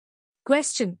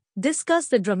Question: discuss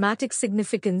the dramatic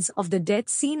significance of the death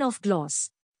scene of Glauce.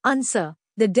 Answer: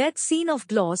 the death scene of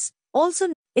Glauce, also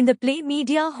in the play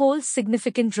Medea, holds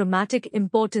significant dramatic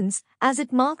importance as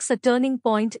it marks a turning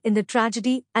point in the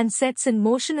tragedy and sets in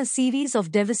motion a series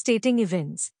of devastating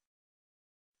events.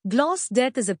 Glauce's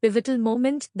death is a pivotal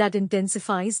moment that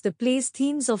intensifies the play's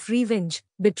themes of revenge,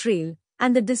 betrayal,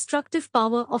 and the destructive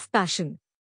power of passion.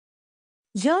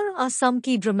 Here are some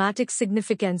key dramatic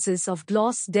significances of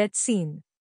Glauce's death scene.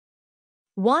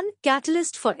 1.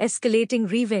 Catalyst for escalating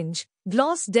revenge.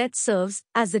 Glauce's death serves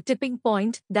as the tipping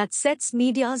point that sets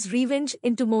Medea's revenge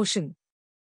into motion.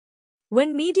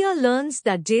 When Medea learns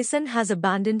that Jason has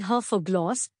abandoned her for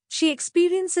Glauce, she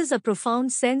experiences a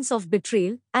profound sense of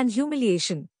betrayal and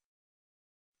humiliation.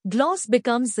 Glauce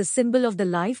becomes the symbol of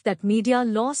the life that Medea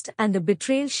lost and the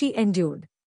betrayal she endured.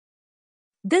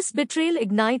 This betrayal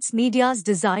ignites Medea's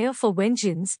desire for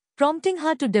vengeance, prompting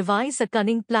her to devise a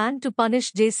cunning plan to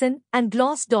punish Jason and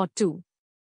Glauce. 2.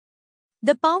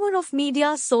 The power of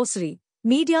Medea's sorcery.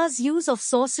 Medea's use of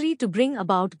sorcery to bring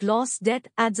about Glauce's death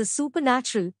adds a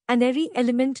supernatural and airy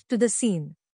element to the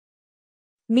scene.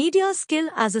 Medea's skill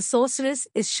as a sorceress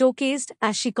is showcased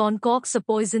as she concocts a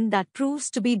poison that proves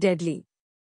to be deadly.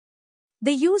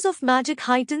 The use of magic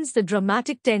heightens the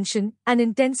dramatic tension and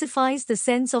intensifies the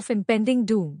sense of impending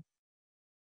doom.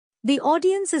 The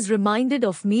audience is reminded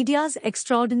of Medea's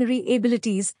extraordinary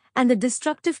abilities and the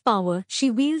destructive power she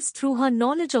wields through her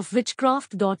knowledge of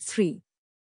witchcraft. 3.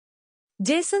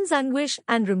 Jason's anguish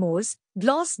and remorse.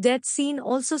 Glauce's death scene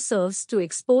also serves to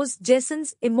expose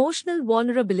Jason's emotional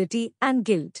vulnerability and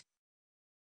guilt.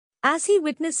 As he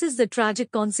witnesses the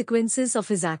tragic consequences of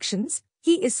his actions,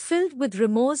 he is filled with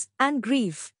remorse and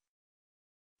grief.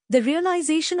 The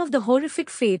realization of the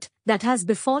horrific fate that has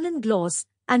befallen Glauce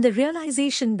and the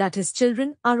realization that his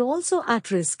children are also at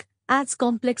risk adds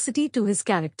complexity to his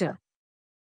character.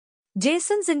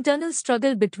 Jason's internal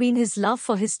struggle between his love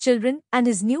for his children and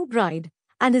his new bride,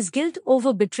 and his guilt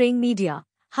over betraying Medea,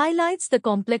 highlights the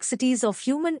complexities of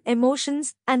human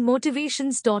emotions and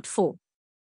motivations. 4.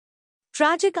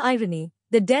 Tragic irony.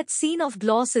 The death scene of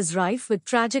Glauce is rife with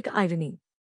tragic irony.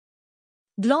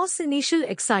 Glauce's initial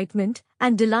excitement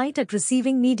and delight at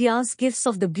receiving Medea's gifts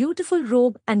of the beautiful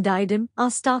robe and diadem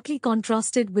are starkly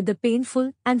contrasted with the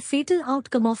painful and fatal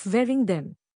outcome of wearing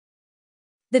them.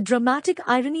 The dramatic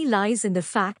irony lies in the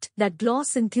fact that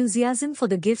Glauce's enthusiasm for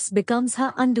the gifts becomes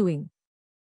her undoing.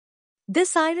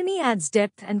 This irony adds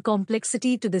depth and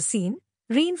complexity to the scene,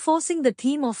 reinforcing the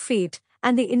theme of fate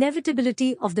and the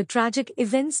inevitability of the tragic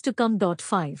events to come.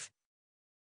 5.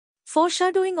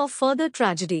 Foreshadowing of further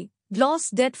tragedy.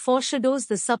 Glauce's death foreshadows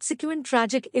the subsequent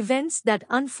tragic events that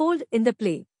unfold in the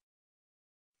play.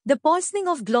 The poisoning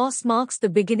of Glauce marks the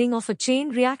beginning of a chain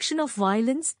reaction of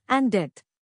violence and death.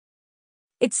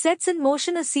 It sets in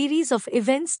motion a series of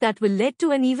events that will lead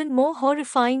to an even more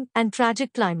horrifying and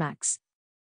tragic climax.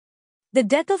 The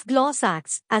death of Glauce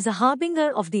acts as a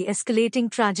harbinger of the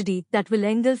escalating tragedy that will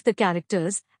engulf the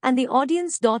characters and the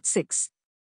audience. 6.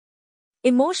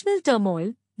 Emotional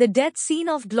turmoil. The death scene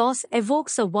of Glauce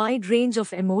evokes a wide range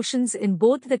of emotions in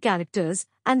both the characters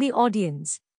and the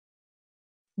audience.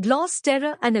 Glauce's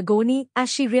terror and agony as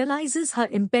she realizes her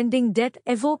impending death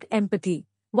evoke empathy,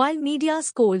 while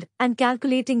Medea's cold and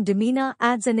calculating demeanor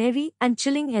adds an airy and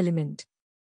chilling element.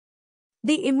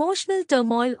 The emotional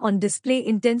turmoil on display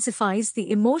intensifies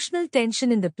the emotional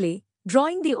tension in the play,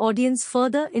 drawing the audience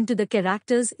further into the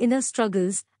characters' inner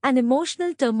struggles and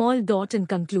emotional turmoil. In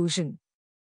conclusion,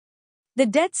 the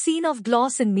death scene of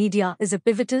Glauce in Medea is a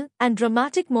pivotal and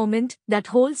dramatic moment that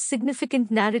holds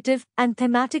significant narrative and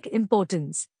thematic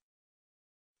importance.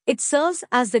 It serves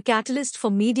as the catalyst for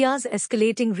Medea's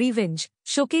escalating revenge,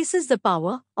 showcases the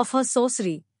power of her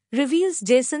sorcery, reveals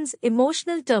Jason's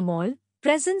emotional turmoil,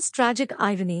 presents tragic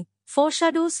irony,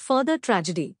 foreshadows further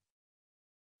tragedy,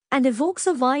 and evokes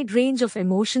a wide range of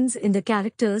emotions in the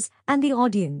characters and the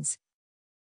audience.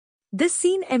 This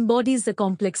scene embodies the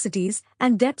complexities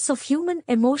and depths of human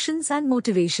emotions and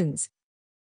motivations,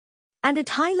 and it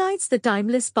highlights the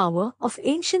timeless power of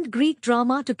ancient Greek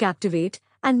drama to captivate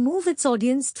and move its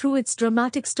audience through its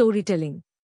dramatic storytelling.